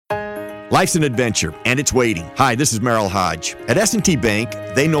Life's an adventure, and it's waiting. Hi, this is Merrill Hodge. At S&T Bank,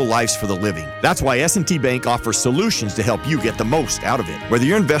 they know life's for the living. That's why S&T Bank offers solutions to help you get the most out of it. Whether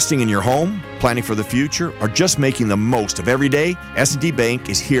you're investing in your home, planning for the future, or just making the most of every day, S&T Bank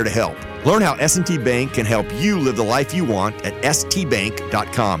is here to help. Learn how S&T Bank can help you live the life you want at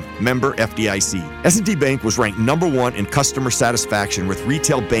stbank.com. Member FDIC. S&T Bank was ranked #1 in customer satisfaction with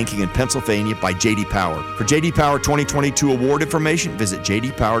retail banking in Pennsylvania by J.D. Power. For J.D. Power 2022 award information, visit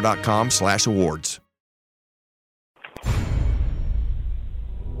jdpower.com/awards.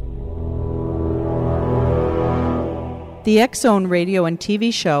 The X-Zone radio and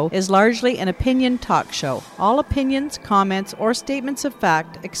TV show is largely an opinion talk show. All opinions, comments, or statements of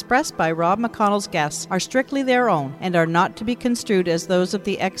fact expressed by Rob McConnell's guests are strictly their own and are not to be construed as those of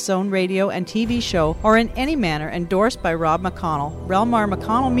the X-Zone radio and TV show or in any manner endorsed by Rob McConnell, Relmar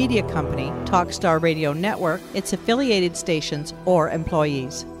McConnell Media Company, Talkstar Radio Network, its affiliated stations, or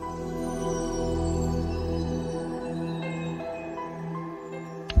employees.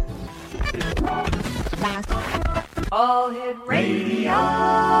 All Hit Radio.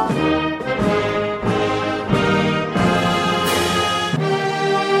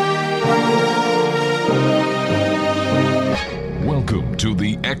 Welcome to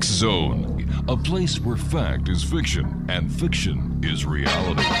the X Zone, a place where fact is fiction and fiction is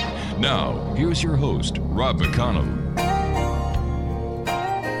reality. Now, here's your host, Rob McConnell.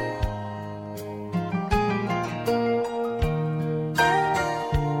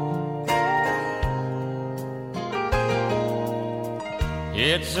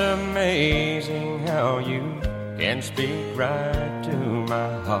 It's amazing how you can speak right to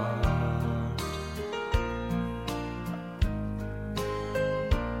my heart.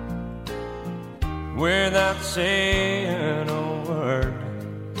 Without saying a word,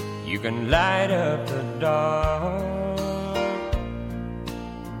 you can light up the dark.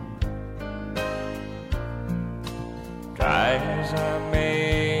 Try as I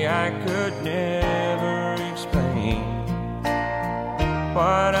may, I could never explain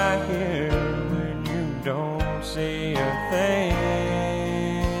what I hear when you don't say a thing.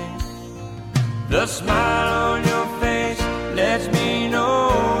 The smile on your face lets me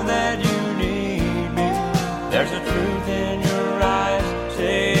know that you need me. There's a truth in your eyes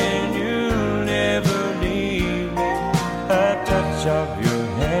saying you'll never leave me. A touch of your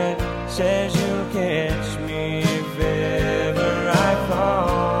hand says you'll catch me if ever I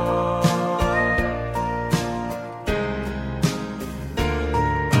fall.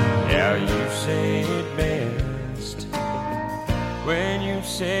 When you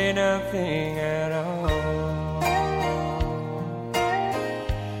say nothing at all.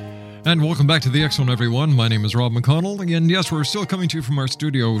 And welcome back to the X-Zone, everyone. My name is Rob McConnell. And yes, we're still coming to you from our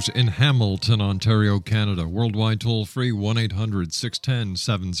studios in Hamilton, Ontario, Canada. Worldwide toll-free,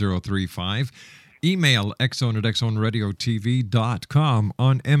 1-800-610-7035. Email xzone@xzoneradiotv.com.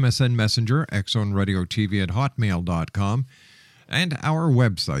 On MSN Messenger, xzoneradiotv@hotmail.com. And our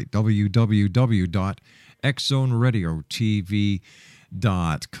website,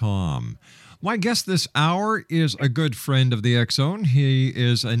 www.xzoneradiotv.com. My guest this hour is a good friend of the X-Zone. He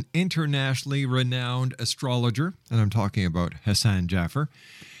is an internationally renowned astrologer, and I'm talking about Hassan Jaffer.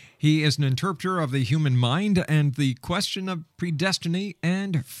 He is an interpreter of the human mind and the question of predestiny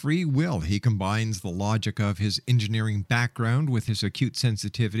and free will. He combines the logic of his engineering background with his acute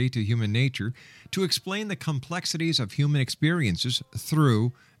sensitivity to human nature to explain the complexities of human experiences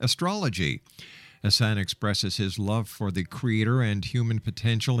through astrology. Hassan expresses his love for the Creator and human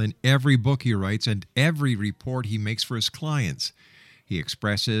potential in every book he writes and every report he makes for his clients. He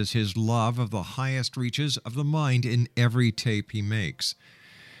expresses his love of the highest reaches of the mind in every tape he makes.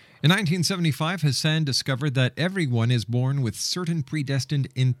 In 1975, Hassan discovered that everyone is born with certain predestined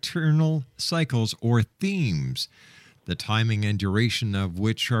internal cycles or themes, the timing and duration of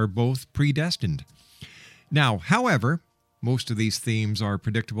which are both predestined. Now, however, most of these themes are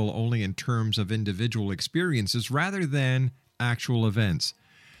predictable only in terms of individual experiences rather than actual events.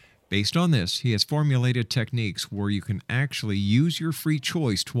 Based on this, he has formulated techniques where you can actually use your free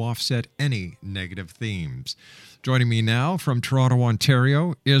choice to offset any negative themes. Joining me now from Toronto,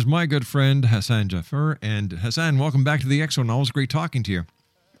 Ontario, is my good friend Hassan Jaffer. And Hassan, welcome back to the X-Zone. Always great talking to you.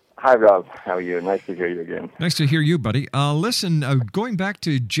 Hi, Rob. How are you? Nice to hear you again. Nice to hear you, buddy. Listen, going back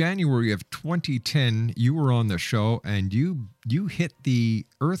to January of 2010, you were on the show, and you hit the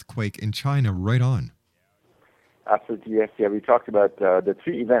earthquake in China right on. Absolutely, yes. Yeah, we talked about the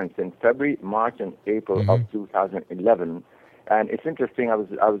three events in February, March, and April of 2011. And it's interesting, I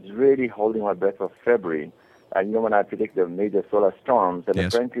was really holding my breath for February And when I predict the major solar storms, and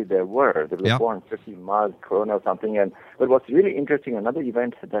Yes. apparently there was Yep. a 450 miles corona or something. But what's really interesting, another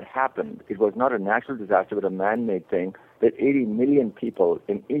event that happened, it was not a natural disaster, but a man-made thing, that 80 million people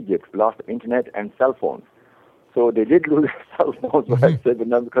in Egypt lost internet and cell phones. So they did lose cell phones, but I said, but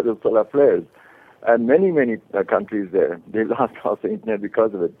not because of solar flares. And many countries there, they lost also internet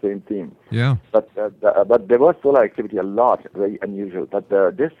because of it, same theme. Yeah. But there was solar activity a lot, very unusual. But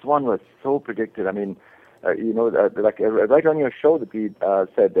this one was so predicted. I mean, right on your show, that we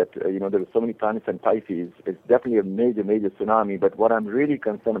said that there were so many planets and Pisces. It's definitely a major tsunami. But what I'm really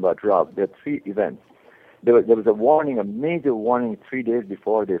concerned about, Rob, there are three events. There was a warning, a major warning 3 days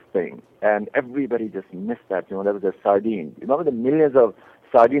before this thing, and everybody just missed that. There was a sardine. Remember the millions of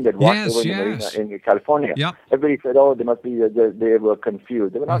sardines that walked over in the marina in California? Yep. Everybody said, oh, they must be, they were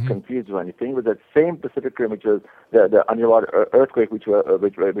confused. They were not confused or anything. It was that same Pacific Rim, which was the underwater earthquake, which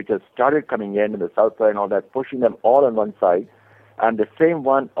has started coming in the south side and all that, pushing them all on one side. And the same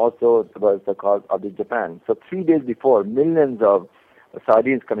one also was the cause of the Japan. So 3 days before, millions of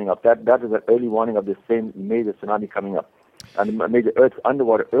sardines coming up. That is an early warning of the same major tsunami coming up, and a major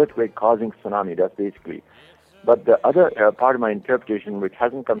underwater earthquake causing tsunami. That's basically. But the other part of my interpretation, which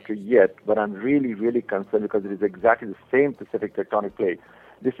hasn't come true yet, but I'm really concerned because it is exactly the same Pacific tectonic plate.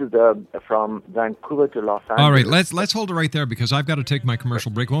 This is from Vancouver to Los Angeles. All right, let's hold it right there because I've got to take my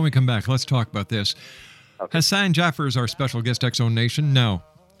commercial break. When we come back, let's talk about this. Okay. Hassan Jaffer is our special guest, X-Zone Nation. Now,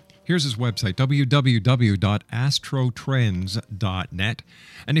 here's his website, www.astrotrends.net.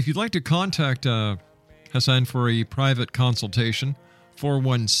 And if you'd like to contact Hassan for a private consultation,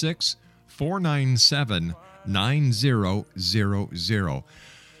 416-497-9000.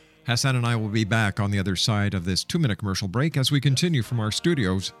 Hassan and I will be back on the other side of this 2-minute commercial break as we continue from our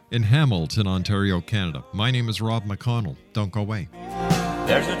studios in Hamilton, Ontario, Canada. My name is Rob McConnell. Don't go away.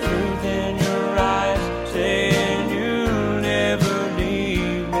 There's a truth in your eyes saying you'll never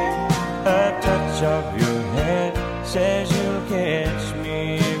leave me. A touch of your hand says you'll catch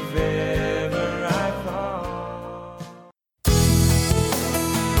me if ever I fall.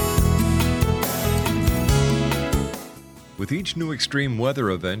 With each new extreme weather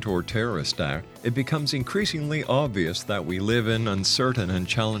event or terrorist act, it becomes increasingly obvious that we live in uncertain and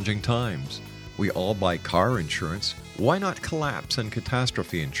challenging times. We all buy car insurance. Why not collapse and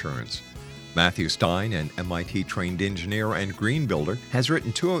catastrophe insurance? Matthew Stein, an MIT-trained engineer and green builder, has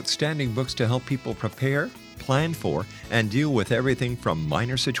written 2 outstanding books to help people prepare, plan for, and deal with everything from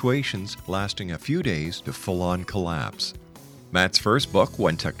minor situations lasting a few days to full-on collapse. Matt's first book,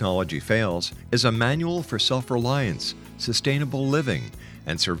 When Technology Fails, is a manual for self-reliance, sustainable living,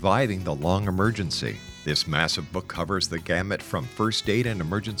 and surviving the long emergency. This massive book covers the gamut from first aid and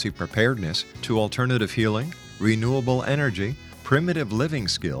emergency preparedness to alternative healing, renewable energy, primitive living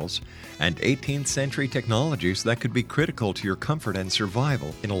skills, and 18th century technologies that could be critical to your comfort and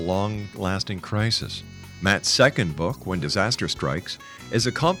survival in a long-lasting crisis. Matt's second book, When Disaster Strikes, is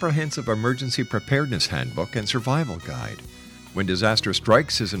a comprehensive emergency preparedness handbook and survival guide. When Disaster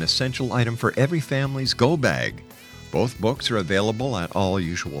Strikes is an essential item for every family's go bag. Both books are available at all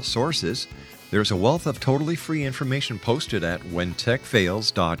usual sources. There's a wealth of totally free information posted at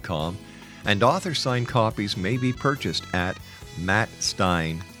whentechfails.com, and author-signed copies may be purchased at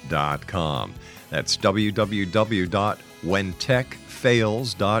mattstein.com. That's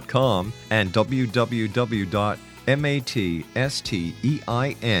www.whentechfails.com and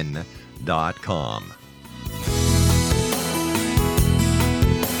www.mattstein.com.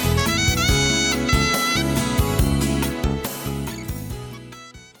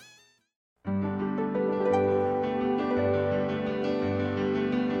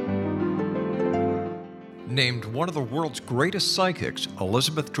 Named one of the world's greatest psychics,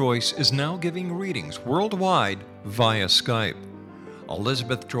 Elizabeth Joyce is now giving readings worldwide via Skype.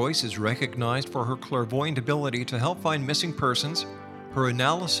 Elizabeth Joyce is recognized for her clairvoyant ability to help find missing persons, her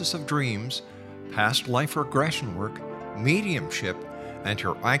analysis of dreams, past life regression work, mediumship, and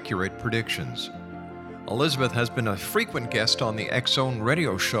her accurate predictions. Elizabeth has been a frequent guest on the X-Zone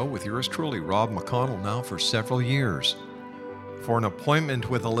radio show with yours truly, Rob McConnell, now for several years. For an appointment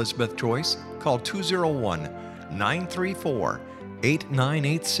with Elizabeth Joyce, call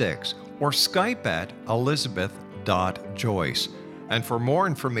 201-934-8986 or Skype at elizabeth.joyce. And for more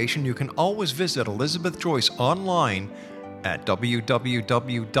information, you can always visit Elizabeth Joyce online at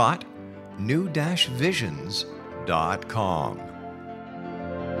www.new-visions.com.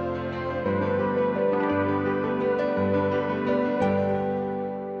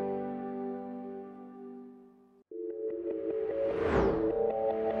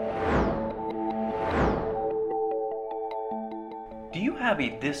 Do you have a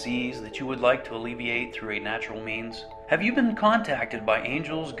dis-ease that you would like to alleviate through a natural means? Have you been contacted by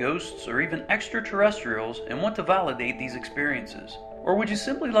angels, ghosts, or even extraterrestrials and want to validate these experiences? Or would you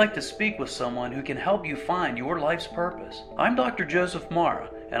simply like to speak with someone who can help you find your life's purpose? I'm Dr. Joseph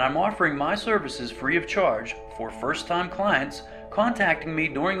Mara, and I'm offering my services free of charge for first-time clients contacting me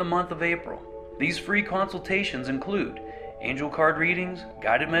during the month of April. These free consultations include angel card readings,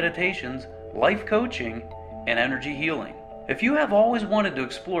 guided meditations, life coaching, and energy healing. If you have always wanted to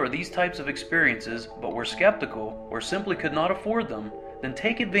explore these types of experiences but were skeptical or simply could not afford them, then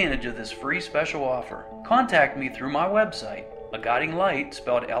take advantage of this free special offer. Contact me through my website, aguidinglight,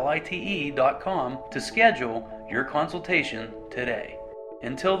 spelled LITE.com, to schedule your consultation today.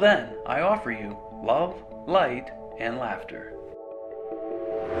 Until then, I offer you love, light, and laughter.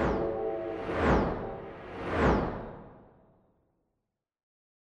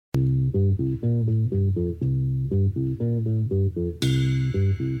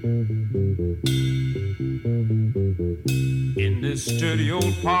 In this dirty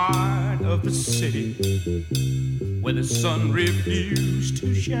old part of the city where the sun refused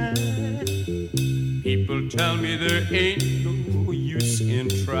to shine, people tell me there ain't no use in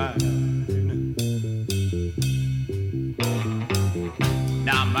trying.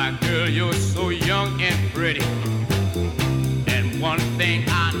 Now, my girl, you're so young and pretty, and one thing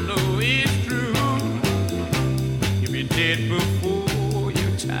I know is true: you'll be dead before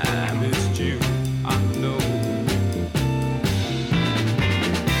your time is due. I know.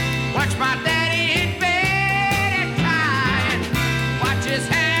 Watch my daddy in bed and crying. Watch his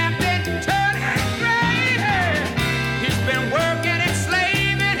hand been turning gray. He's been working and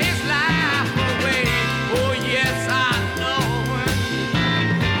slaving his life away. Oh yes, I know.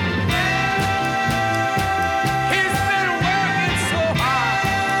 He's been working so hard.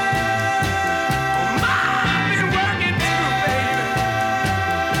 Mom been working too, baby.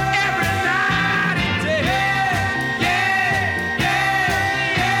 Every night and day.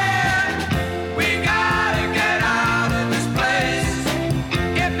 We gotta get out of this place.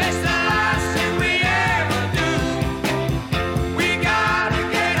 If it's the last thing we ever do, we gotta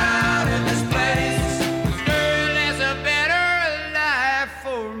get out of this place. 'Cause girl, there's a better life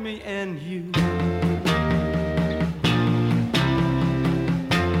for me and you.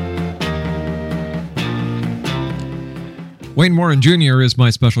 Wayne Morin Jr. is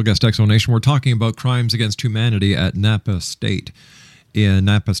my special guest explanation. We're talking about crimes against humanity at Napa State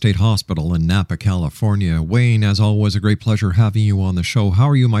Hospital in Napa, California. Wayne, as always, a great pleasure having you on the show. How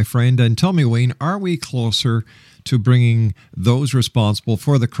are you, my friend? And tell me, Wayne, are we closer to bringing those responsible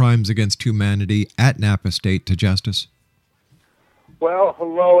for the crimes against humanity at Napa State to justice? Well,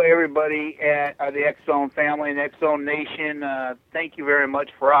 hello, everybody at the X-Zone family and X-Zone Nation. Thank you very much,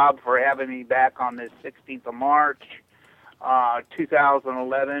 Rob, for having me back on this 16th of March,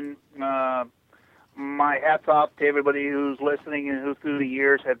 2011. My hat's off to everybody who's listening and who through the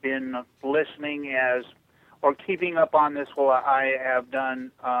years have been listening or keeping up on this while I have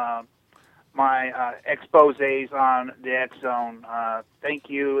done my exposés on the X-Zone. Thank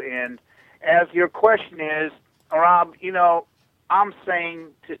you. And as your question is, Rob, I'm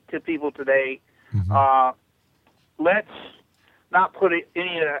saying to people today, let's not put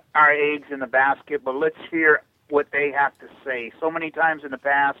any of our eggs in the basket, but let's hear what they have to say. So many times in the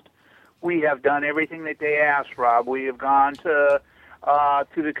past, we have done everything that they asked, Rob. We have gone to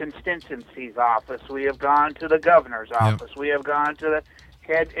the constituency's office. We have gone to the governor's office. We have gone to the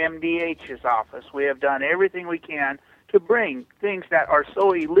head MDH's office. We have done everything we can to bring things that are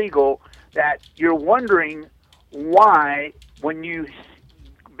so illegal that you're wondering why, when you've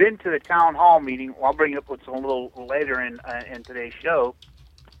been to the town hall meeting, I'll bring up what's a little later in today's show,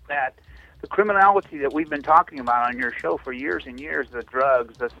 that the criminality that we've been talking about on your show for years and years, the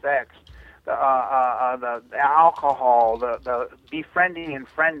drugs, the sex, the alcohol, the befriending and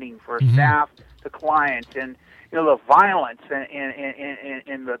friending for staff to clients, and the violence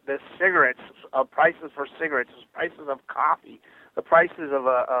and the cigarettes, prices for cigarettes, prices of coffee, the prices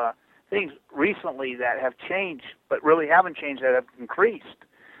of things recently that have changed, but really haven't changed, that have increased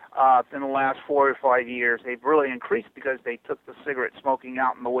in the last 4 or 5 years. They've really increased because they took the cigarette smoking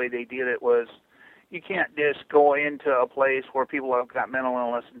out, and the way they did it was, you can't just go into a place where people have got mental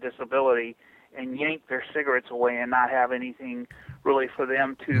illness and disability and yank their cigarettes away and not have anything really for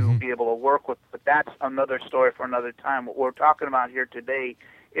them to be able to work with. But that's another story for another time. What we're talking about here today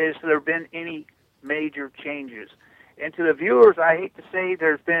is, there been any major changes? And to the viewers, I hate to say,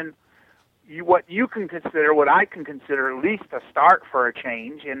 there's been what you can consider, what I can consider at least a start for a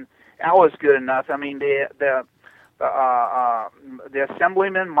change, and that was good enough. I mean, the the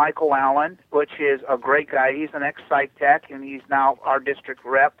Assemblyman Michael Allen, which is a great guy. He's an ex-psych tech, and he's now our district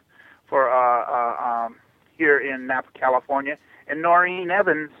rep for here in Napa, California. And Noreen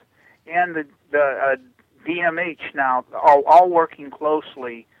Evans and the DMH now are all working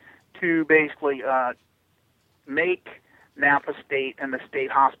closely to basically make Napa State and the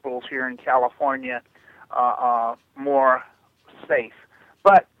state hospitals here in California more safe.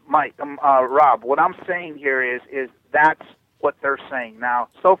 But Mike, Rob, what I'm saying here is that's what they're saying. Now,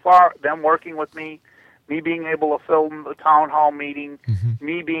 so far, them working with me being able to film the town hall meeting,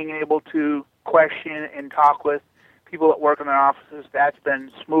 me being able to question and talk with people that work in their offices, that's been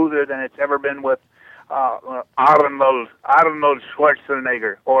smoother than it's ever been with Arnold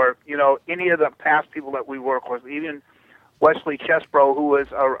Schwarzenegger, or any of the past people that we work with, even Wesley Chesbrough, who was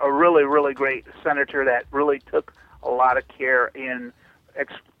a really, really great senator that really took a lot of care in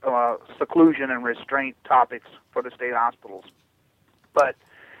seclusion and restraint topics for the state hospitals. But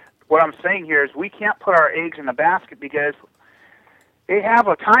what I'm saying here is we can't put our eggs in the basket because they have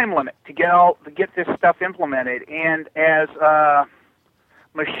a time limit to get this stuff implemented. And as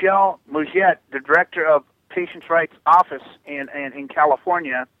Michelle Mouget, the director of Patients' Rights Office in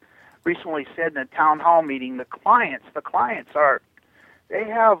California, recently said in a town hall meeting, the clients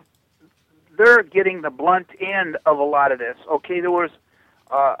they're getting the blunt end of a lot of this. Okay, there was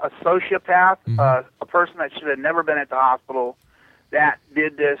a sociopath, a person that should have never been at the hospital, that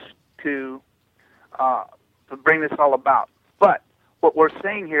did this to bring this all about. But what we're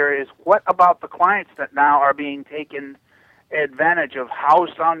saying here is, what about the clients that now are being taken advantage of,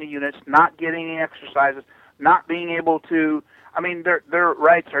 housed on the units, not getting any exercises, not being able to, their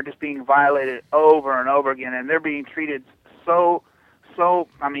rights are just being violated over and over again, and they're being treated so,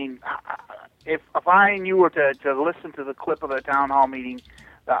 if I and you were to listen to the clip of the town hall meeting,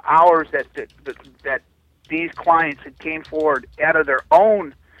 the hours that these clients had came forward out of their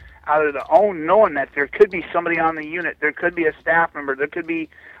own, knowing that there could be somebody on the unit, there could be a staff member, there could be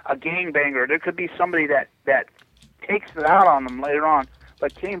a gangbanger, there could be somebody that takes it out on them later on,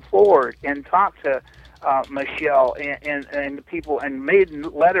 but came forward and talked to Michelle and the people and made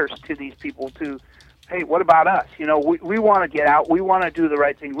letters to these people to, hey, what about us? We want to get out. We want to do the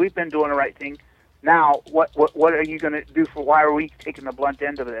right thing. We've been doing the right thing. Now, what are you going to do why are we taking the blunt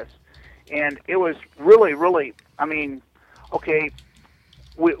end of this? And it was really, really, okay,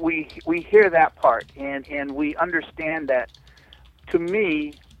 we hear that part, and we understand that, to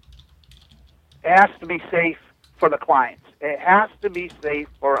me, it has to be safe for the clients. It has to be safe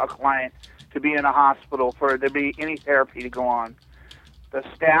for a client to be in a hospital, for there to be any therapy to go on. The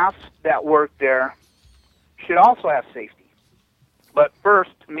staffs that work there should also have safety. But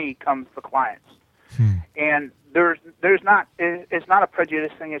first, to me, comes the clients. And it's not a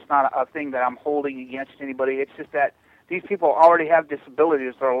prejudice thing. It's not a thing that I'm holding against anybody. It's just that these people already have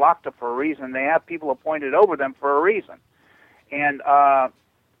disabilities. They're locked up for a reason. They have people appointed over them for a reason. And I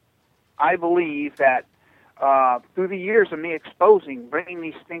believe that through the years of me bringing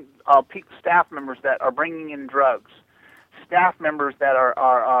these things, staff members that are bringing in drugs, staff members that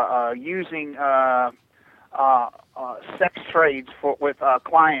are using sex trades with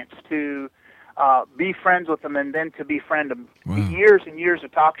clients to be friends with them and then to befriend them. Wow. Years and years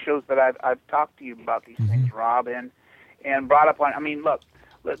of talk shows that I've talked to you about these things, Rob, and brought up on. Look,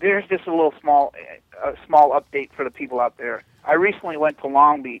 there's just a little small update for the people out there. I recently went to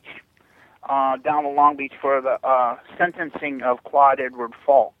Long Beach, down to Long Beach for the sentencing of Claude Edward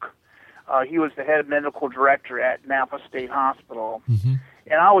Falk. He was the head medical director at Napa State Hospital.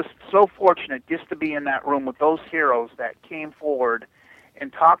 And I was so fortunate just to be in that room with those heroes that came forward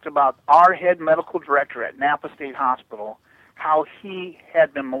and talked about our head medical director at Napa State Hospital, how he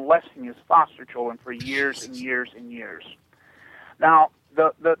had been molesting his foster children for years and years and years. Now,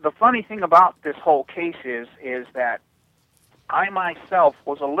 the funny thing about this whole case is that I myself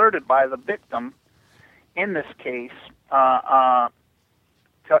was alerted by the victim in this case to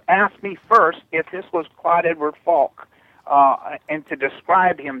ask me first if this was Claude Edward Falk and to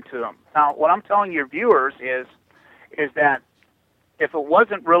describe him to them. Now, what I'm telling your viewers is that if it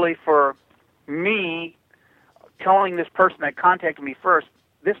wasn't really for me telling this person that contacted me first,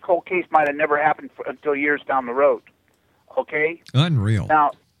 this whole case might have never happened until years down the road. Okay? Unreal.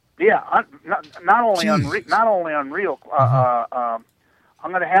 Now, yeah, not only unreal.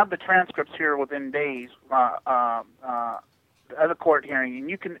 I'm going to have the transcripts here within days of the court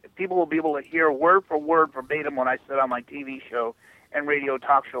hearing, and people will be able to hear word for word verbatim what I said on my TV show and radio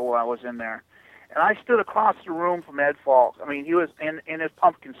talk show while I was in there. And I stood across the room from Ed Falk. He was in his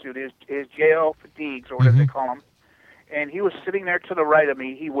pumpkin suit, his jail fatigues, or whatever they call them. And he was sitting there to the right of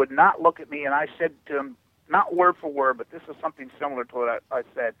me. He would not look at me, and I said to him, not word for word, but this is something similar to what I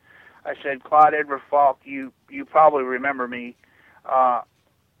said. I said, Claude Edward Falk, you probably remember me.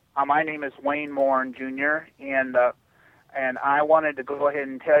 My name is Wayne Morin Jr., and I wanted to go ahead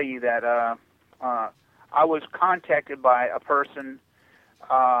and tell you that I was contacted by a person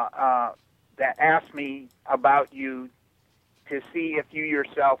that asked me about you to see if you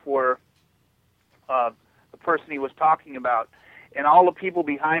yourself were the person he was talking about. And all the people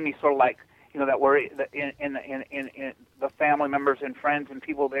behind me sort of like, that were in the family members and friends and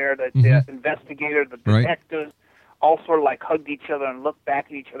people there, the investigator, the detectives, all sort of like hugged each other and looked back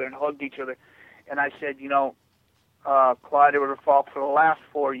at each other and hugged each other. And I said, Claude Edward Falk, for the last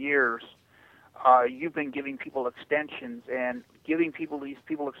 4 years, you've been giving people extensions and giving these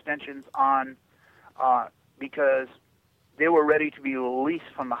people extensions on because they were ready to be released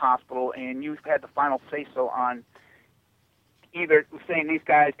from the hospital, and you've had the final say-so on either saying these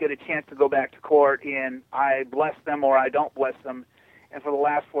guys get a chance to go back to court and I bless them or I don't bless them. And for the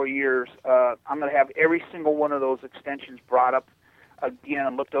last 4 years, I'm going to have every single one of those extensions brought up again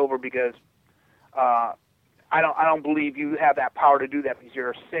and looked over because I don't believe you have that power to do that because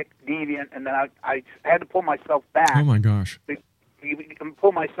you're a sick deviant. And then I had to pull myself back. Oh my gosh!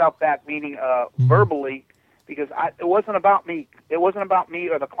 Pull myself back, meaning verbally, because it wasn't about me. It wasn't about me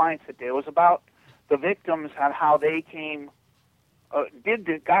or the clients that did. It was about the victims and how they came.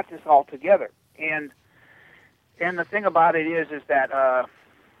 Got this all together, and the thing about it is that I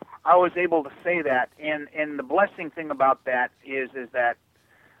was able to say that, and the blessing thing about that is that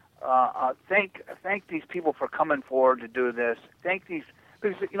thank these people for coming forward to do this. Thank these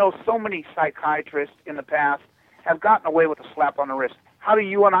because so many psychiatrists in the past have gotten away with a slap on the wrist. How do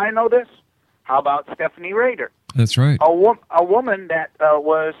you and I know this? How about Stephanie Rader? That's right. A woman that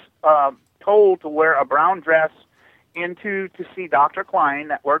was told to wear a brown dress to see Dr. Klein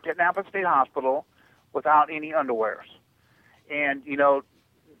that worked at Napa State Hospital without any underwears. And,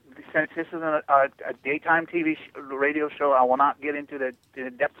 since this is a daytime TV radio show, I will not get into the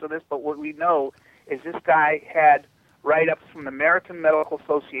depths of this, but what we know is this guy had write-ups from the American Medical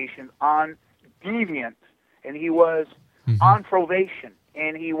Association on deviant, and he was on probation,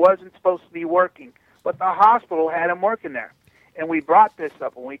 and he wasn't supposed to be working, but the hospital had him working there. And we brought this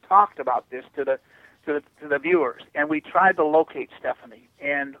up, and we talked about this to the viewers, and we tried to locate Stephanie,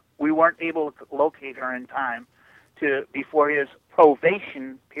 and we weren't able to locate her in time before his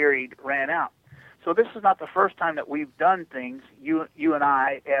probation period ran out. So this is not the first time that we've done things. You and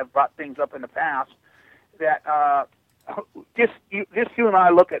I have brought things up in the past that just you and I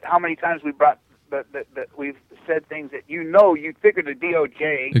look at how many times we brought that we've said things that you figured the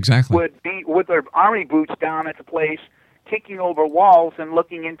DOJ exactly would be with their army boots down at the place, kicking over walls and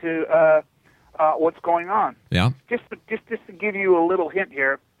looking into what's going on. Yeah. Just to give you a little hint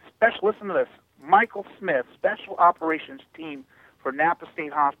here, listen to this. Michael Smith, Special Operations Team for Napa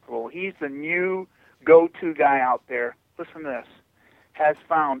State Hospital. He's the new go-to guy out there. Listen to this. Has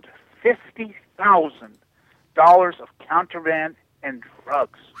found $50,000 of contraband and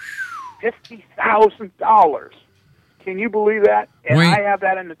drugs. $50,000. Can you believe that? And Wait. I have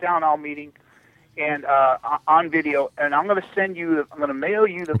that in the town hall meeting and on video. And I'm going to mail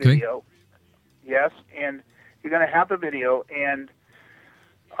you the video. Yes, and you're going to have the video. And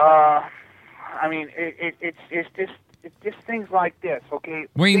it's just things like this, okay?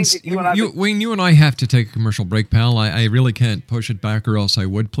 Wayne, you and I have to take a commercial break, pal. I really can't push it back or else I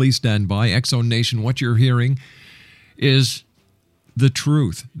would. Please stand by. X-Zone Nation, what you're hearing is the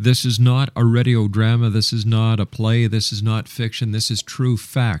truth. This is not a radio drama. This is not a play. This is not fiction. This is true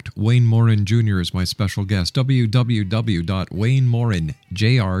fact. Wayne Morin Jr. is my special guest.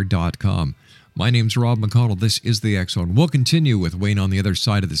 www.waynemorinjr.com. My name's Rob McConnell. This is the X-Zone. We'll continue with Wayne on the other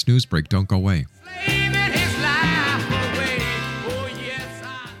side of this news break. Don't go away.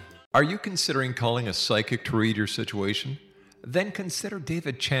 Are you considering calling a psychic to read your situation? Then consider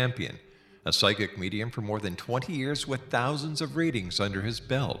David Champion, a psychic medium for more than 20 years with thousands of readings under his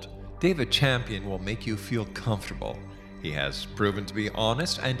belt. David Champion will make you feel comfortable. He has proven to be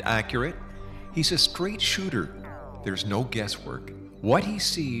honest and accurate. He's a straight shooter. There's no guesswork. What he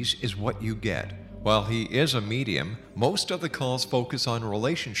sees is what you get. While he is a medium, most of the calls focus on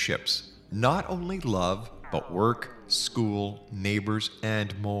relationships, not only love, but work, school, neighbors,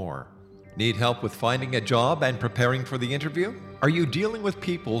 and more. Need help with finding a job and preparing for the interview? Are you dealing with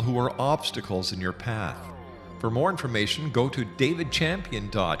people who are obstacles in your path? For more information, go to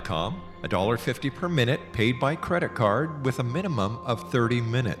davidchampion.com, $1.50 per minute paid by credit card with a minimum of 30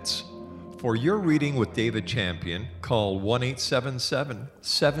 minutes. For your reading with David Champion, call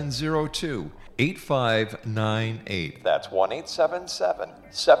 1-877-702-8598. That's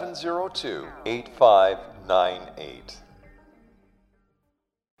 1-877-702-8598. 98.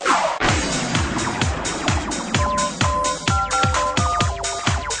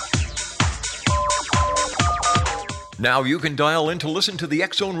 Now you can dial in to listen to the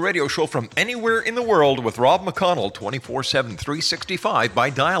X-Zone radio show from anywhere in the world with Rob McConnell 24/7, 365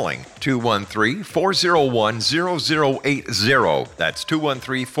 by dialing 213-401-0080. That's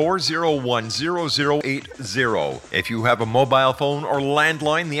 213-401-0080. If you have a mobile phone or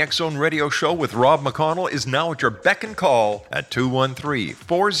landline, the X-Zone radio show with Rob McConnell is now at your beck and call at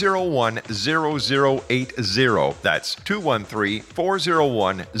 213-401-0080. That's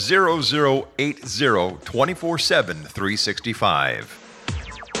 213-401-0080, 24/7, 365.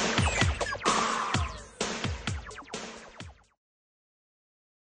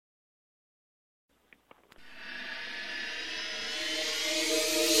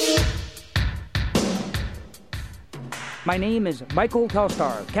 My name is Michael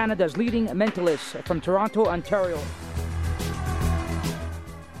Telstar, Canada's leading mentalist from Toronto, Ontario.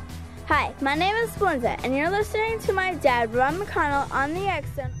 Hi, my name is Splenda, and you're listening to my dad, Rob McConnell, on the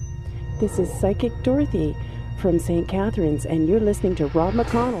X-Zone. This is Psychic Dorothy from St. Catharines, and you're listening to Rob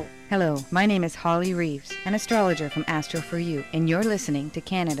McConnell. Hello, my name is Holly Reeves, an astrologer from Astro For You, and you're listening to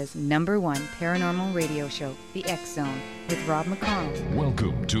Canada's #1 paranormal radio show, The X-Zone, with Rob McConnell.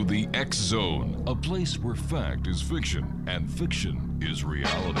 Welcome to The X-Zone, a place where fact is fiction and fiction is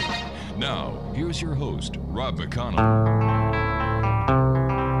reality. Now, here's your host, Rob McConnell.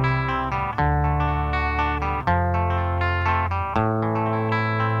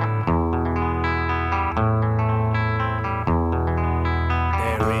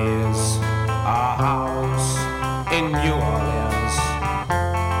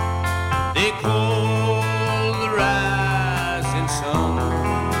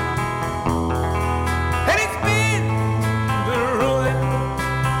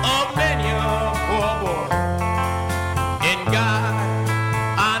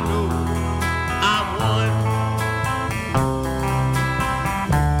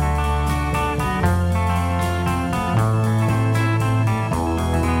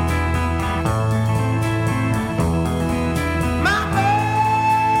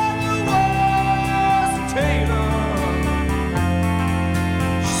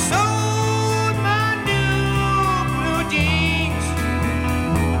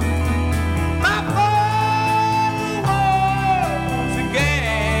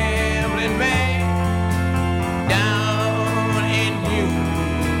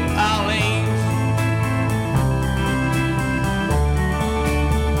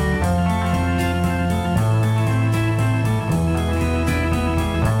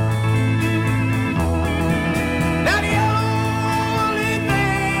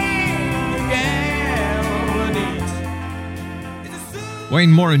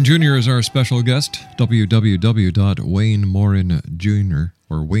 Wayne Morin Jr. is our special guest. www.waynemorinjr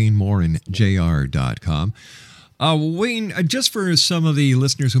or waynemorinjr.com. Wayne, just for some of the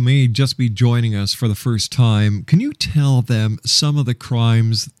listeners who may just be joining us for the first time, can you tell them some of the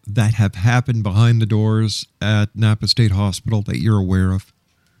crimes that have happened behind the doors at Napa State Hospital that you're aware of?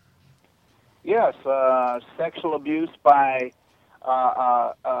 Yes, sexual abuse by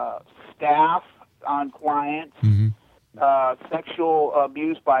staff on clients. Mm-hmm. Sexual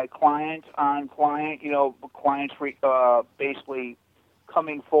abuse by client on client, clients basically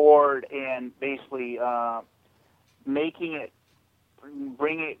coming forward and basically bringing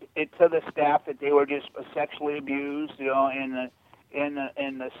it to the staff that they were just sexually abused, in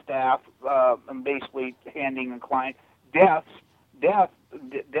the staff, and basically handing the client deaths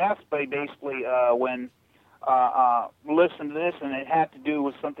by basically when listen to this, and it had to do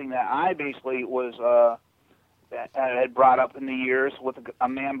with something that I basically was that I had brought up in the years with a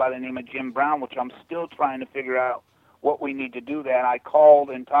man by the name of Jim Brown, which I'm still trying to figure out what we need to do that. I called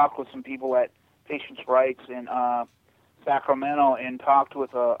and talked with some people at Patients' Rights in Sacramento and talked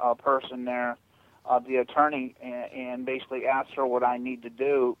with a person there, the attorney, and basically asked her what I need to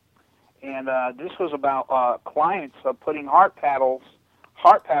do. And this was about clients putting heart paddles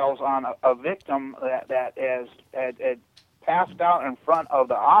on a victim that had passed out in front of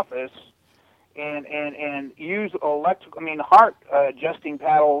the office, and use heart adjusting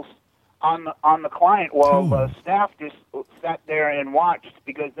paddles on the client while the staff just sat there and watched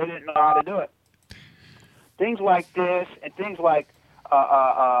because they didn't know how to do it. Things like this, and things like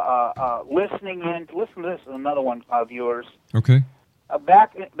listening in. Listen to this is another one of yours. Okay.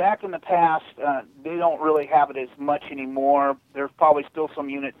 Back in the past, they don't really have it as much anymore. There's probably still some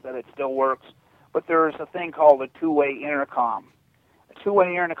units that it still works, but there's a thing called a two-way intercom. A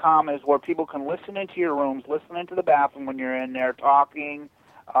two-way intercom is where people can listen into your rooms, listen into the bathroom when you're in there talking,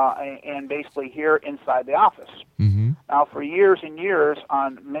 and basically here inside the office. Mm-hmm. Now, for years and years,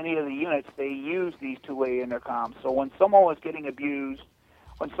 on many of the units, they use these two-way intercoms. So when someone was getting abused,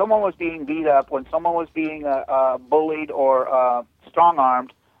 when someone was being beat up, when someone was being bullied or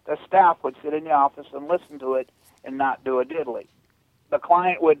strong-armed, the staff would sit in the office and listen to it and not do a diddly. The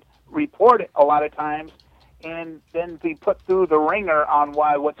client would report it a lot of times and then be put through the ringer on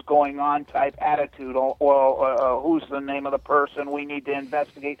what's going on type attitude, or who's the name of the person, we need to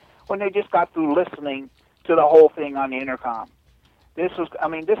investigate, when they just got through listening to the whole thing on the intercom. This is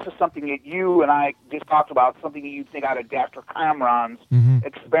something that you and I just talked about, something that you think out of Dr. Cameron's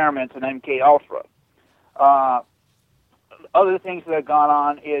experiments in MK Ultra. Other things that have gone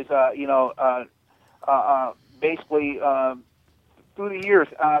on is, basically, through the years,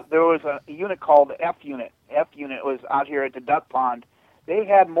 there was a unit called the F Unit. F Unit was out here at the Duck Pond. They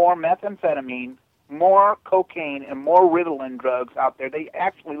had more methamphetamine, more cocaine, and more Ritalin drugs out there. They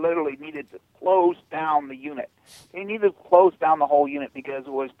actually literally needed to close down the unit. They needed to close down the whole unit because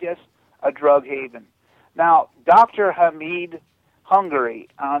it was just a drug haven. Now, Dr. Hamid Hungary,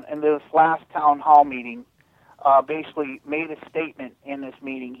 in this last town hall meeting, basically made a statement in this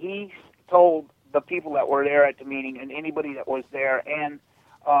meeting. He told the people that were there at the meeting and anybody that was there and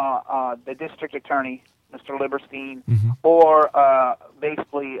the district attorney, Mr. Lieberstein, or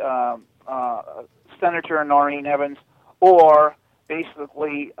basically Senator Noreen Evans, or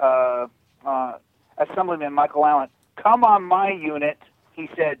basically Assemblyman Michael Allen, come on my unit, he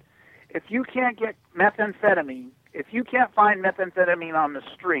said, if you can't get methamphetamine, if you can't find methamphetamine on the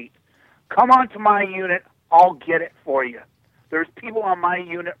street, come on to my unit, I'll get it for you. There's people on my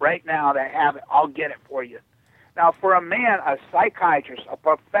unit right now that have it. I'll get it for you. Now, for a man, a psychiatrist, a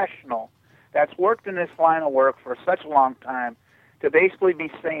professional that's worked in this line of work for such a long time, to basically be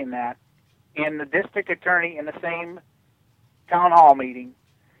saying that, and the district attorney in the same town hall meeting,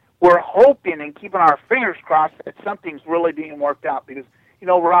 we're hoping and keeping our fingers crossed that something's really being worked out. Because,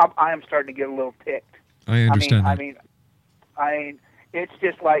 Rob, I am starting to get a little ticked. I understand. I mean, it's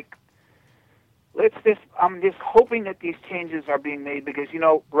just like, I'm just hoping that these changes are being made because,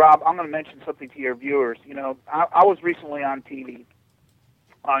 Rob, I'm going to mention something to your viewers. I was recently on TV,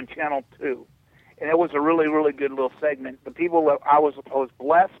 on Channel 2, and it was a really, really good little segment. The people that I was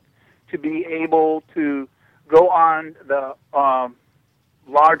blessed to be able to go on the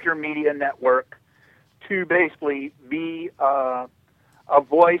larger media network to basically be a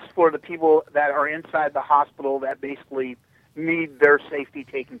voice for the people that are inside the hospital that basically need their safety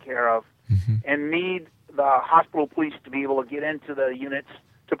taken care of. And need the hospital police to be able to get into the units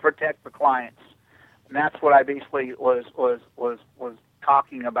to protect the clients. And that's what I basically was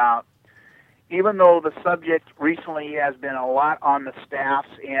talking about. Even though the subject recently has been a lot on the staffs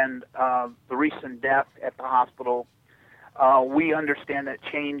and the recent death at the hospital, we understand that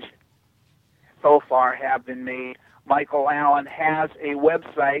change so far have been made. Michael Allen has a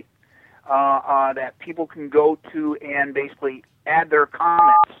website that people can go to and basically add their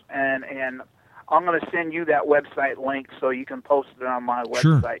comments, and I'm going to send you that website link so you can post it on my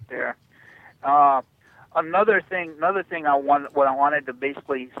website there. Another thing I wanted to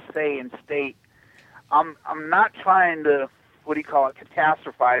basically say and state, I'm not trying to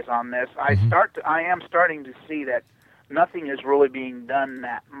catastrophize on this. I am starting to see that nothing is really being done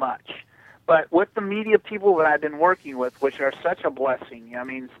that much. But with the media people that I've been working with, which are such a blessing, I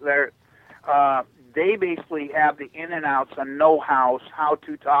mean, they basically have the in and outs and know-hows, how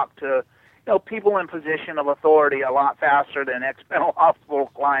to talk to people in position of authority a lot faster than ex-mental hospital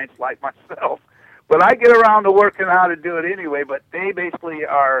clients like myself. But I get around to working how to do it anyway, but they basically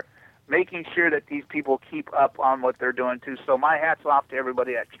are making sure that these people keep up on what they're doing too. So my hat's off to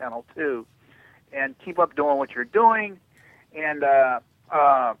everybody at Channel 2. And keep up doing what you're doing. And the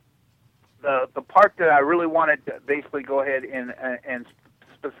part that I really wanted to basically go ahead and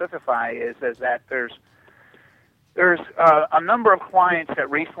specify is that there's a number of clients that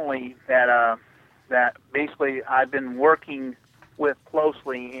recently that basically I've been working with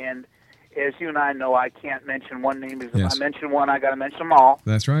closely, and as you and I know, I can't mention one name because if I mention one, I got to mention them all.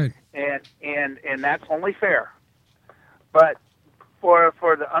 That's right. And that's only fair. But for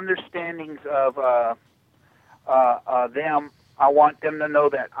the understandings of them, I want them to know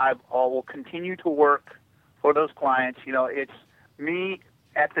that I will continue to work for those clients. It's me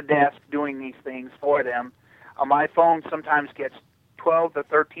at the desk doing these things for them. My phone sometimes gets 12 to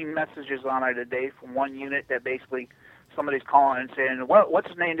 13 messages on it a day from one unit that basically somebody's calling and saying, what's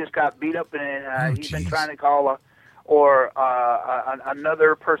his name just got beat up and he's been trying to call, or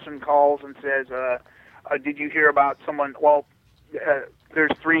another person calls and says, did you hear about someone? Well,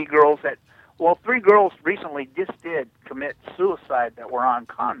 there's 3 girls that well, 3 girls recently just did commit suicide that were on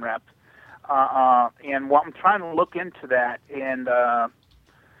Conrep, and I'm trying to look into that, and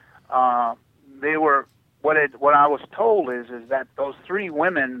they were. What I was told is that those 3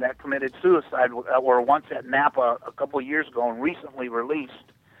 women that committed suicide that were once at Napa a couple of years ago and recently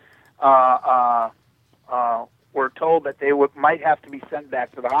released were told that they might have to be sent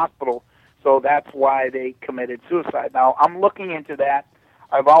back to the hospital, so that's why they committed suicide. Now, I'm looking into that.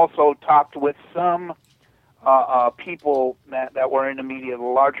 I've also talked with some people that were in the media, the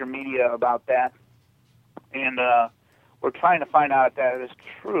larger media, about that, and we're trying to find out if that is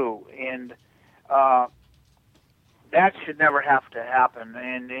true. And that should never have to happen.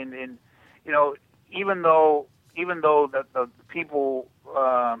 And you know, even though the people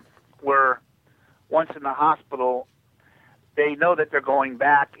were once in the hospital, they know that they're going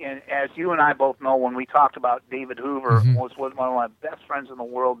back. And as you and I both know, when we talked about David Hoover, was one of my best friends in the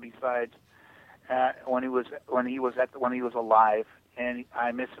world. Besides, when he was alive, and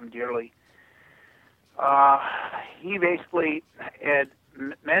I miss him dearly. He basically had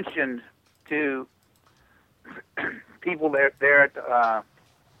mentioned to people there at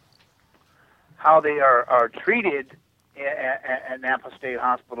how they are treated at Napa State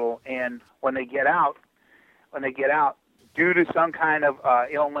Hospital, and when they get out, due to some kind of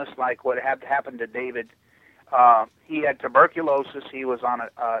illness like what had happened to David, he had tuberculosis. He was on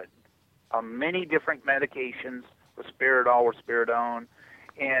many different medications, risperidone,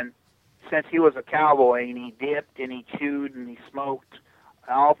 and since he was a cowboy and he dipped and he chewed and he smoked,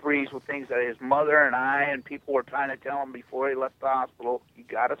 all 3 were things that his mother and I and people were trying to tell him before he left the hospital, you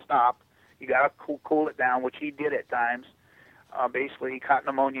got to stop, you got to cool it down, which he did at times. Basically, he caught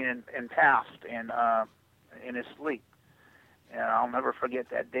pneumonia and passed in his sleep. And I'll never forget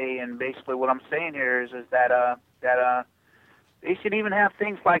that day. And basically what I'm saying here is that they should even have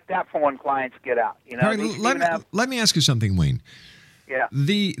things like that for when clients get out. You know, let me ask you something, Wayne. Yeah.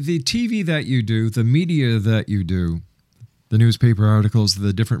 The TV that you do, the media that you do, the newspaper articles,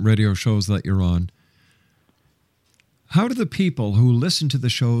 the different radio shows that you're on, how do the people who listen to the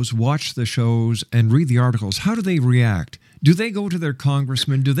shows, watch the shows, and read the articles, how do they react? Do they go to their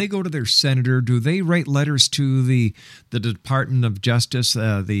congressman? Do they go to their senator? Do they write letters to the Department of Justice,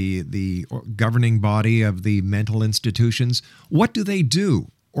 the governing body of the mental institutions? What do they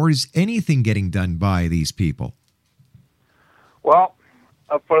do? Or is anything getting done by these people? Well,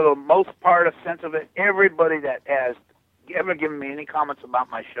 for the most part, a sense of it, everybody that has ever given me any comments about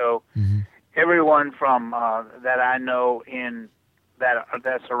my show, everyone from that I know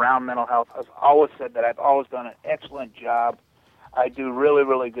that's around mental health has always said that I've always done an excellent job. I do really,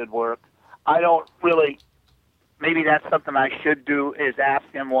 really good work. I don't really, maybe that's something I should do is ask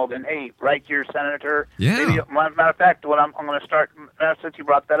them, well, then, hey, write to your senator. Yeah. Maybe, matter of fact, what I'm going to start, since you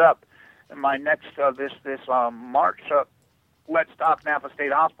brought that up, in my next, this March, Let's Talk Napa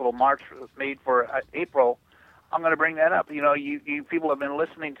State Hospital, March made for April, I'm going to bring that up. You know, you people have been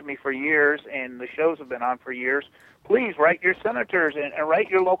listening to me for years, and the shows have been on for years. Please write your senators and write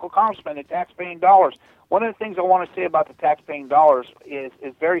your local congressmen the taxpaying dollars. One of the things I want to say about the taxpaying dollars is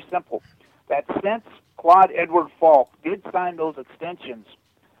very simple. That since Claude Edward Falk did sign those extensions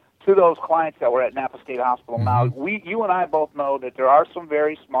to those clients that were at Napa State Hospital, now you and I both know that there are some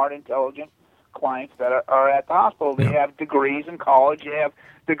very smart, intelligent clients that are at the hospital. They have degrees in college. They have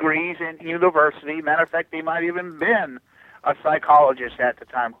degrees in university. Matter of fact, they might even been a psychologist at the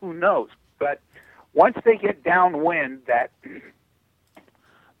time. Who knows? But once they get downwind that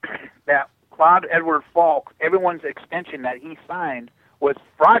Claude Edward Falk, everyone's extension that he signed was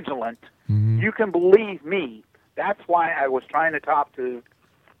fraudulent, you can believe me. That's why I was trying to talk to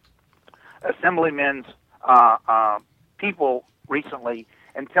Assemblymen's people recently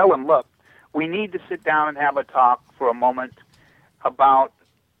and tell them, look, we need to sit down and have a talk for a moment about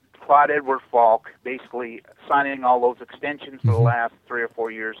Claude Edward Falk basically signing all those extensions for the last 3 or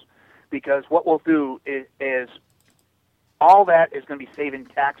 4 years, because what we'll do is all that is going to be saving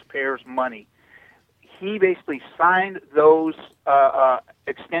taxpayers money. He basically signed those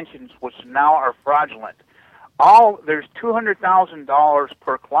extensions, which now are fraudulent. There's $200,000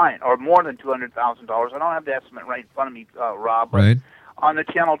 per client, or more than $200,000. I don't have the estimate right in front of me, Rob. But on the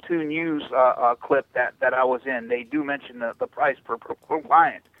Channel 2 News clip that I was in, they do mention the price per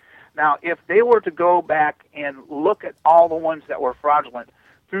client. Now, if they were to go back and look at all the ones that were fraudulent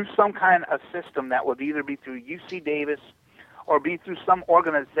through some kind of system that would either be through UC Davis or be through some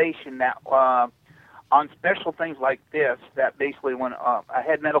organization that on special things like this, that basically when a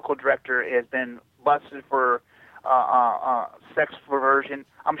head medical director has been busted for sex perversion,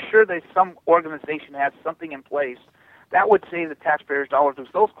 I'm sure some organization has something in place That would save the taxpayers dollars,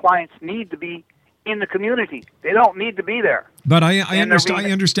 because those clients need to be in the community. They don't need to be there. But I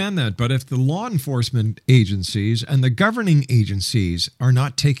understand that. But if the law enforcement agencies and the governing agencies are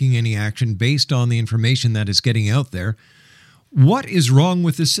not taking any action based on the information that is getting out there, what is wrong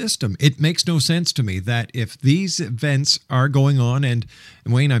with the system? It makes no sense to me that if these events are going on, and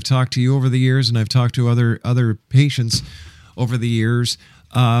Wayne, I've talked to you over the years, and I've talked to other patients over the years,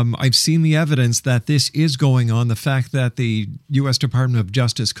 I've seen the evidence that this is going on. The fact that the U.S. Department of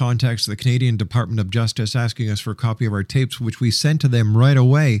Justice contacts the Canadian Department of Justice asking us for a copy of our tapes, which we sent to them right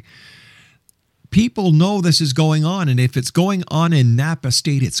away. People know this is going on, and if it's going on in Napa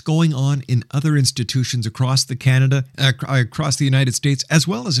State, it's going on in other institutions across across the United States, as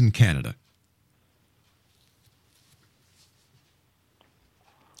well as in Canada.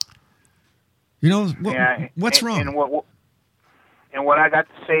 You know, what's wrong? And what I got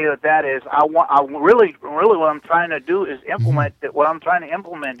to say with that is, really what I'm trying to do is implement what I'm trying to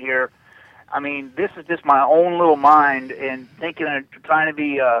implement here. I mean, this is just my own little mind and thinking and trying to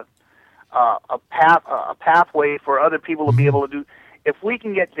be a pathway for other people to be able to do. If we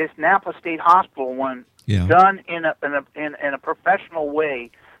can get this Napa State Hospital one done in a professional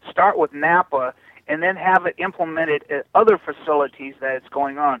way, start with Napa, and then have it implemented at other facilities that it's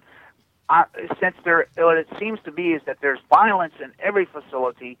going on. Since what it seems to be is that there's violence in every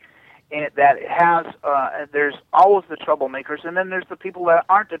facility, and that it has there's always the troublemakers, and then there's the people that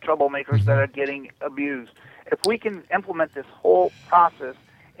aren't the troublemakers that are getting abused. If we can implement this whole process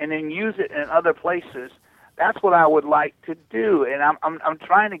and then use it in other places, that's what I would like to do. And I'm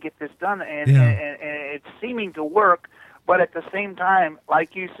trying to get this done, and it's seeming to work. But at the same time,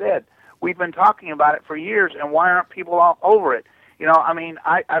 like you said, we've been talking about it for years, and why aren't people all over it? You know, I mean,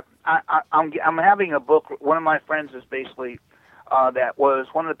 I'm having a book. One of my friends is basically that was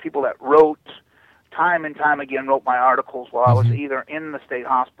one of the people that wrote time and time again, wrote my articles while I was either in the state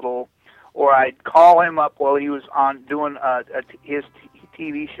hospital, or I'd call him up while he was on doing his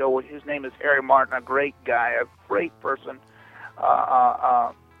TV show. His name is Harry Martin, a great guy, a great person,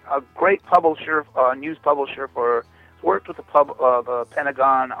 a great publisher, news publisher for. Worked with the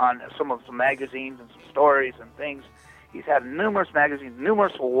Pentagon on some magazines and some stories and things. He's had numerous magazines,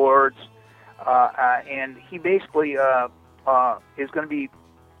 numerous awards, and he basically is going to be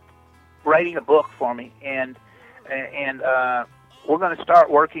writing a book for me, and we're going to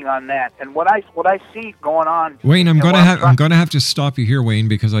start working on that. And what I see going on, Wayne, I'm going to have to stop you here, Wayne,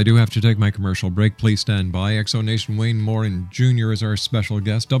 because I do have to take my commercial break. Please stand by. Exonation Wayne Morin Jr. is our special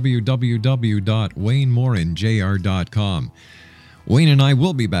guest. www.waynemorinjr.com. Wayne and I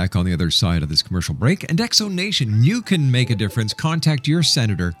will be back on the other side of this commercial break. And Exonation, you can make a difference. Contact your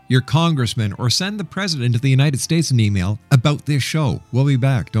senator, your congressman, or send the President of the United States an email about this show. We'll be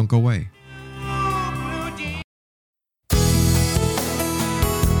back. Don't go away.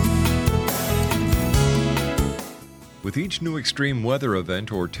 With each new extreme weather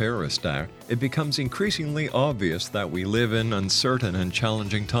event or terrorist act, it becomes increasingly obvious that we live in uncertain and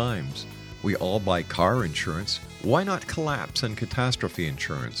challenging times. We all buy car insurance. Why not collapse and catastrophe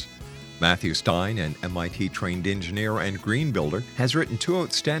insurance? Matthew Stein, an MIT-trained engineer and green builder, has written 2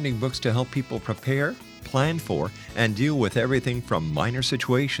 outstanding books to help people prepare, plan for, and deal with everything from minor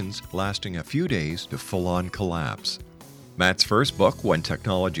situations lasting a few days to full-on collapse. Matt's first book, When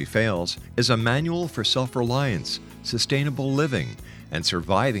Technology Fails, is a manual for self-reliance, sustainable living, and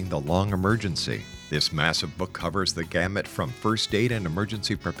surviving the long emergency. This massive book covers the gamut from first aid and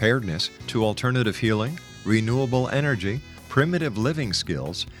emergency preparedness to alternative healing, renewable energy, primitive living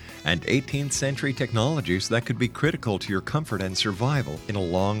skills, and 18th century technologies that could be critical to your comfort and survival in a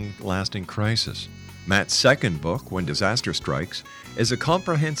long-lasting crisis. Matt's second book, When Disaster Strikes, is a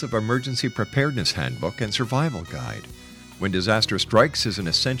comprehensive emergency preparedness handbook and survival guide. When Disaster Strikes is an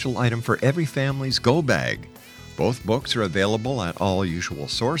essential item for every family's go bag. Both books are available at all usual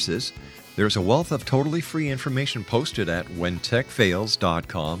sources. There's a wealth of totally free information posted at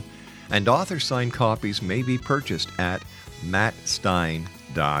whentechfails.com, and author-signed copies may be purchased at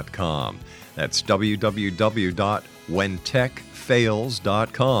mattstein.com. That's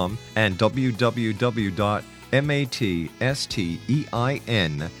www.whentechfails.com and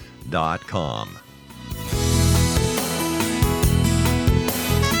www.mattstein.com.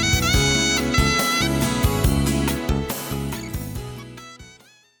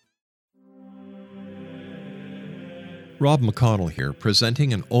 Rob McConnell here,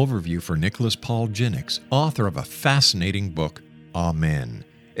 presenting an overview for Nicholas Paul Jennings, author of a fascinating book, Amen.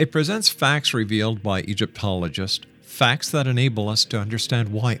 It presents facts revealed by Egyptologists, facts that enable us to understand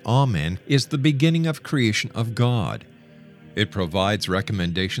why Amen is the beginning of creation of God. It provides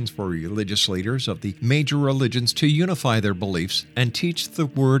recommendations for religious leaders of the major religions to unify their beliefs and teach the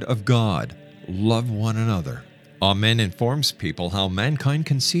Word of God. Love one another. Amen informs people how mankind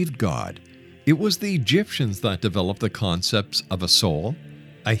conceived God. It was the Egyptians that developed the concepts of a soul,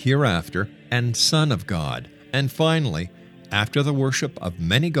 a hereafter, and Son of God. And finally, after the worship of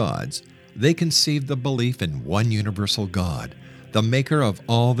many gods, they conceived the belief in one universal God, the maker of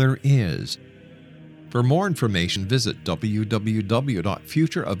all there is. For more information, visit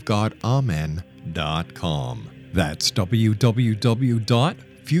www.futureofgodamen.com. That's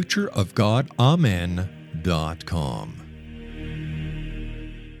www.futureofgodamen.com.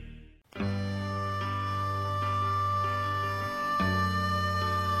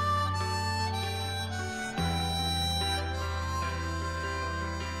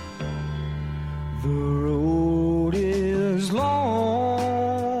 The road is long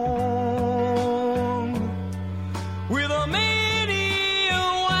with a many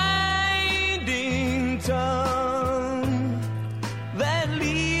winding tongue that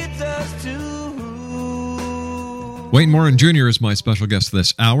leads us to. Wayne Morin Jr. is my special guest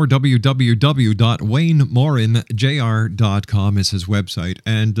this hour. www.waynemorinjr.com is his website.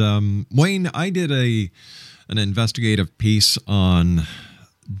 And Wayne, I did an investigative piece on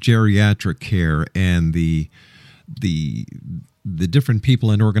geriatric care and the different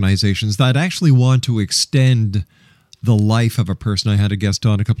people and organizations that actually want to extend the life of a person. I had a guest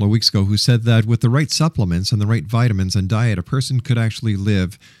on a couple of weeks ago who said that with the right supplements and the right vitamins and diet, a person could actually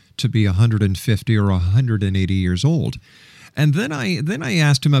live to be 150 or 180 years old. And then I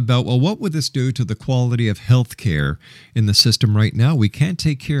asked him about, well, what would this do to the quality of health care in the system right now? We can't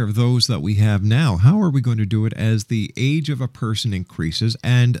take care of those that we have now. How are we going to do it as the age of a person increases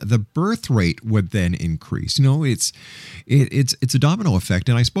and the birth rate would then increase? You know, it's a domino effect.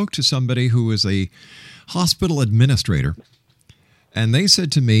 And I spoke to somebody who is a hospital administrator, and they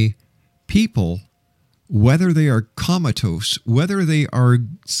said to me, people, whether they are comatose, whether they are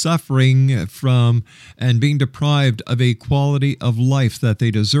suffering from and being deprived of a quality of life that they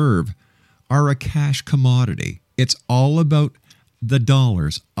deserve, are a cash commodity. It's all about the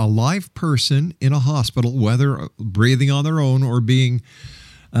dollars. A live person in a hospital, whether breathing on their own or being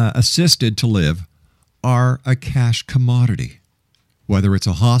assisted to live, are a cash commodity. Whether it's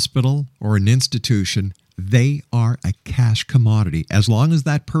a hospital or an institution, they are a cash commodity. As long as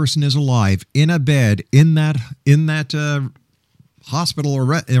that person is alive in a bed in that hospital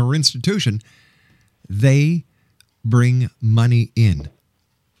or institution, they bring money in.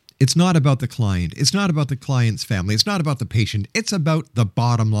 It's not about the client. It's not about the client's family. It's not about the patient. It's about the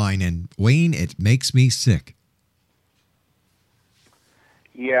bottom line. And Wayne, it makes me sick.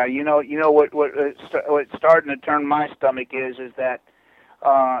 Yeah, you know what's starting to turn my stomach is that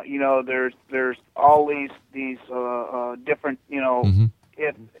there's all these different,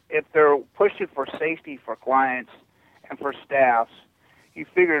 if they're pushing for safety for clients and for staffs, you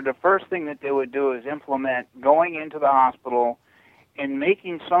figure the first thing that they would do is implement going into the hospital and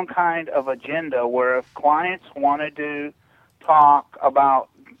making some kind of agenda where if clients wanted to talk about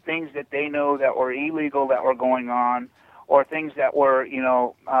things that they know that were illegal that were going on, or things that were,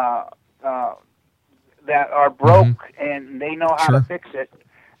 that are broke and they know how to fix it,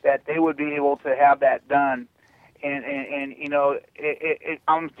 that they would be able to have that done. And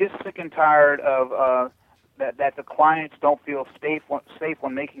I'm just sick and tired of that the clients don't feel safe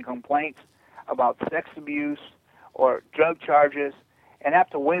when making complaints about sex abuse or drug charges and have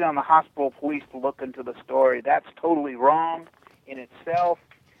to wait on the hospital police to look into the story. That's totally wrong in itself.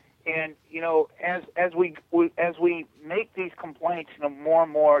 And as we make these complaints, more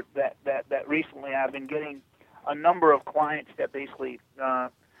and more that recently I've been getting a number of clients that basically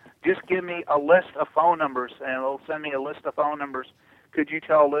just give me a list of phone numbers, and it'll send me a list of phone numbers. Could you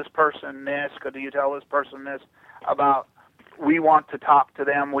tell this person this? Could you tell this person this? About we want to talk to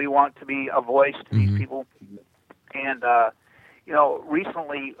them. We want to be a voice to these people. And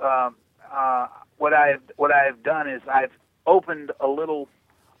recently, what I've done is I've opened a little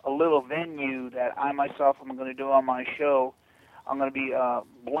venue that I myself am going to do on my show. I'm going to be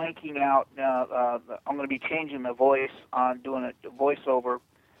blanking out. I'm going to be changing the voice on doing a voiceover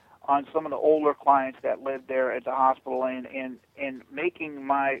on some of the older clients that lived there at the hospital, and making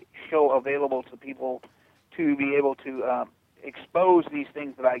my show available to people to be able to expose these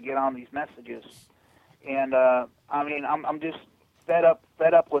things that I get on these messages. And I'm just fed up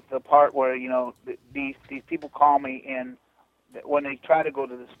with the part where these people call me, and when they try to go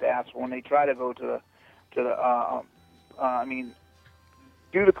to the staffs, when they try to go to the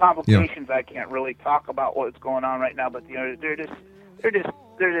due to complications, I can't really talk about what's going on right now. But they're just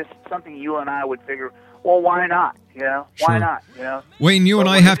something you and I would figure well, why not? You know, why Sure. not? You know, Wayne, you But and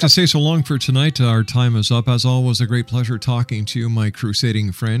I when have it to say so long for tonight. Our time is up. As always, a great pleasure talking to you, my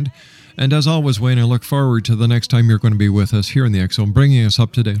crusading friend. And as always, Wayne, I look forward to the next time you're going to be with us here in the X Zone, bringing us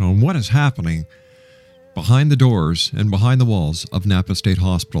up to date on what is happening behind the doors and behind the walls of Napa State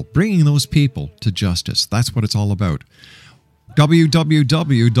Hospital, bringing those people to justice. That's what it's all about.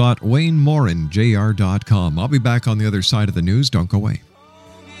 www.waynemorinjr.com. I'll be back on the other side of the news. Don't go away.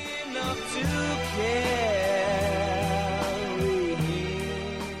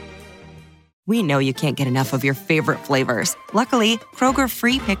 We know you can't get enough of your favorite flavors. Luckily, Kroger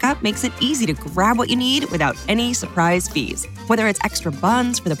Free Pickup makes it easy to grab what you need without any surprise fees. Whether it's extra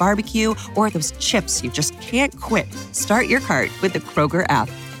buns for the barbecue or those chips you just can't quit, start your cart with the Kroger app.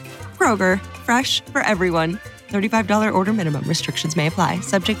 Kroger, fresh for everyone. $35 order minimum. Restrictions may apply.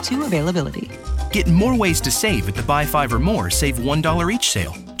 Subject to availability. Get more ways to save at the Buy 5 or More Save $1 each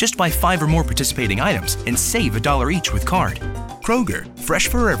sale. Just buy 5 or more participating items and save $1 each with card. Kroger, fresh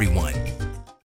for everyone.